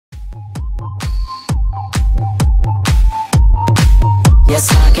Yes,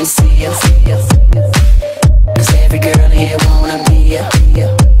 I can see you. 'Cause every girl here wanna be ya.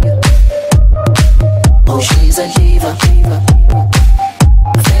 Oh, she's a diva.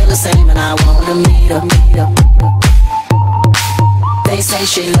 I feel the same and I wanna meet her. They say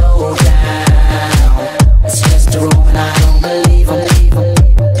she low down, it's just a rumor and I don't believe them.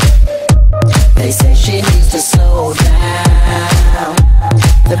 They say she needs to slow down,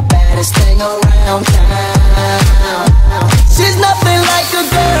 the baddest thing around town. She's nothing like a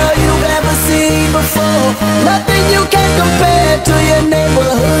girl you've ever seen before, nothing you can compare to your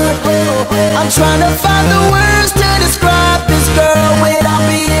neighborhood. I'm trying to find the words to describe this girl without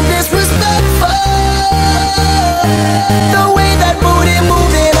being disrespectful. The way that booty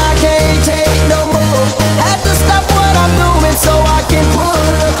moving, I can't take no more. Had to stop what I'm doing so I can pull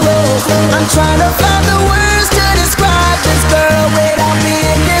her close. I'm trying to find the words to describe this girl without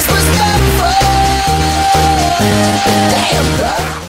being disrespectful. Damn, bro.